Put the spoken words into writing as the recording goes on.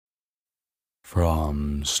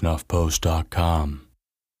From snuffpost.com.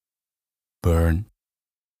 Burnt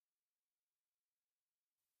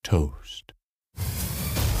toast.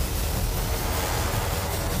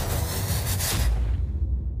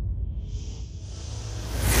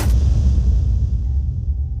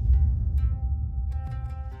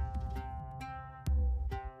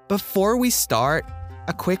 Before we start,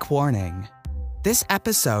 a quick warning. This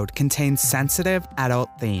episode contains sensitive adult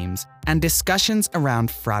themes and discussions around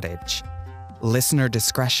frottage. Listener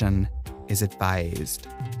discretion is advised.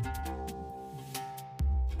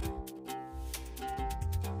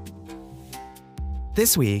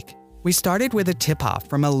 This week, we started with a tip-off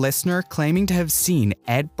from a listener claiming to have seen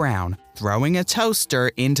Ed Brown throwing a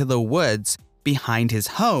toaster into the woods behind his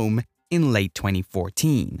home in late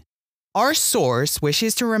 2014. Our source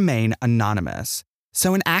wishes to remain anonymous,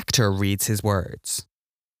 so an actor reads his words.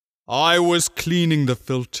 I was cleaning the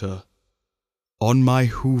filter on my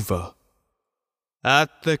Hoover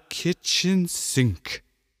at the kitchen sink,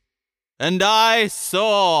 and I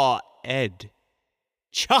saw Ed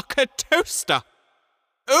chuck a toaster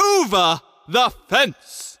over the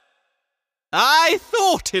fence. I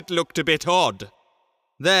thought it looked a bit odd.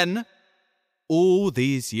 Then, all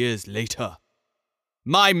these years later,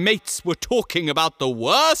 my mates were talking about the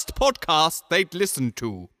worst podcast they'd listened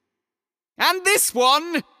to. And this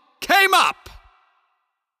one came up.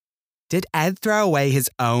 Did Ed throw away his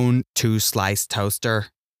own two-slice toaster?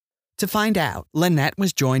 To find out, Lynette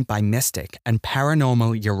was joined by mystic and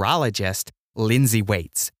paranormal urologist Lindsay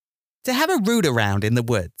Waits to have a root around in the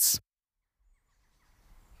woods.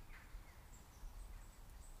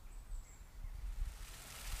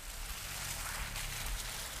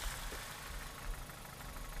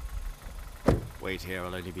 Wait here,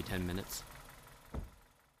 I'll only be 10 minutes.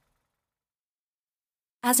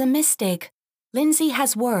 As a mystic, Lindsay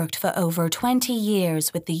has worked for over 20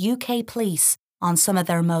 years with the UK police on some of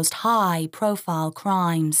their most high-profile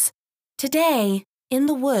crimes. Today, in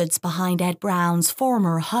the woods behind Ed Brown's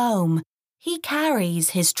former home, he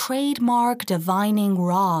carries his trademark divining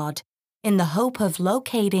rod in the hope of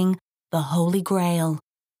locating the Holy Grail,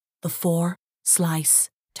 the four-slice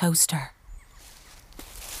toaster.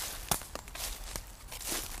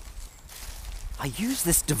 I use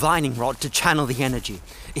this divining rod to channel the energy.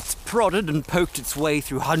 It's prodded and poked its way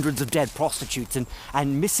through hundreds of dead prostitutes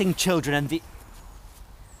and missing children and the...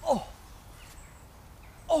 Oh!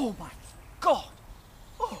 Oh my God!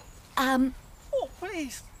 Oh! Oh,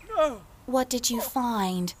 please, no! What did you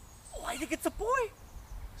find? Oh, I think it's a boy!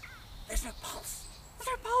 There's no pulse! There's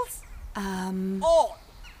no pulse! Oh,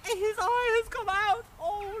 His eye has come out!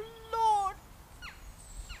 Oh, Lord!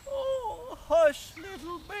 Oh, hush,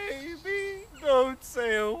 little baby! Don't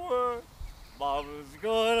say a word. Mama's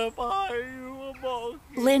gonna buy you a monkey.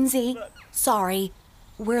 Lindsay, sorry.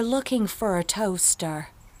 We're looking for a toaster.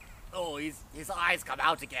 Oh, his eyes come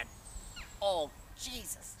out again. Oh,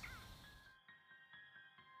 Jesus.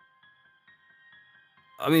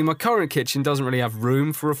 I mean, my current kitchen doesn't really have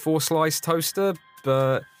room for a four-slice toaster,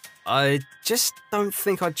 but I just don't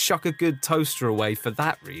think I'd chuck a good toaster away for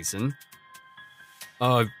that reason.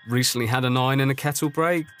 I recently had an iron and a kettle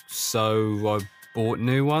break, so I bought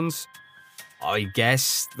new ones. I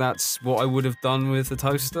guess that's what I would have done with the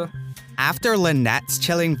toaster. After Lynette's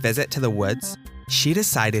chilling visit to the woods, she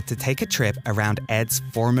decided to take a trip around Ed's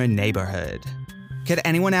former neighborhood. Could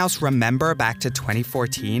anyone else remember back to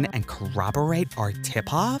 2014 and corroborate our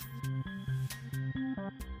tip-off?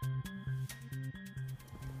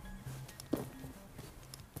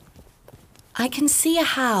 I can see a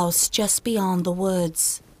house just beyond the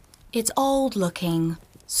woods. It's old-looking,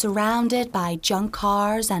 surrounded by junk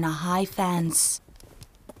cars and a high fence.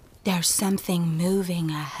 There's something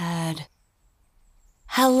moving ahead.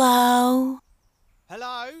 Hello?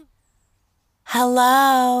 Hello?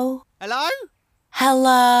 Hello? Hello?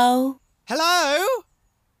 Hello? Hello?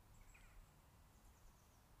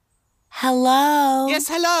 Hello? Yes,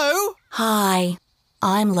 hello? Hi,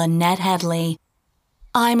 I'm Lynette Headley.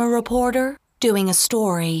 I'm a reporter doing a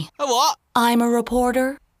story. A what? I'm a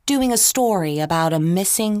reporter doing a story about a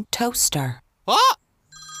missing toaster. What?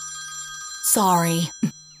 Sorry.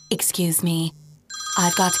 Excuse me.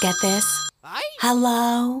 I've got to get this. Hey?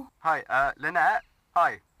 Hello? Hi, Lynette.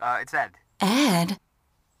 Hi, it's Ed. Ed?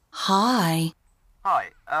 Hi.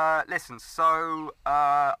 Hi, listen, so,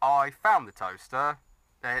 I found the toaster.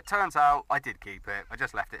 It turns out I did keep it. I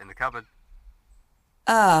just left it in the cupboard.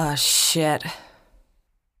 Oh, shit.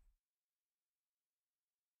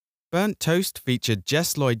 Burnt Toast featured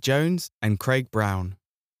Jess Lloyd-Jones and Craig Brown,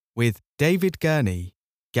 with David Gurney,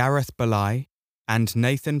 Gareth Belay, and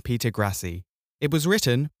Nathan Peter Grassi. It was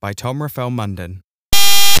written by Tom Raphael Munden.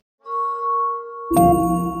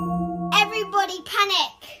 Everybody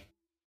panic!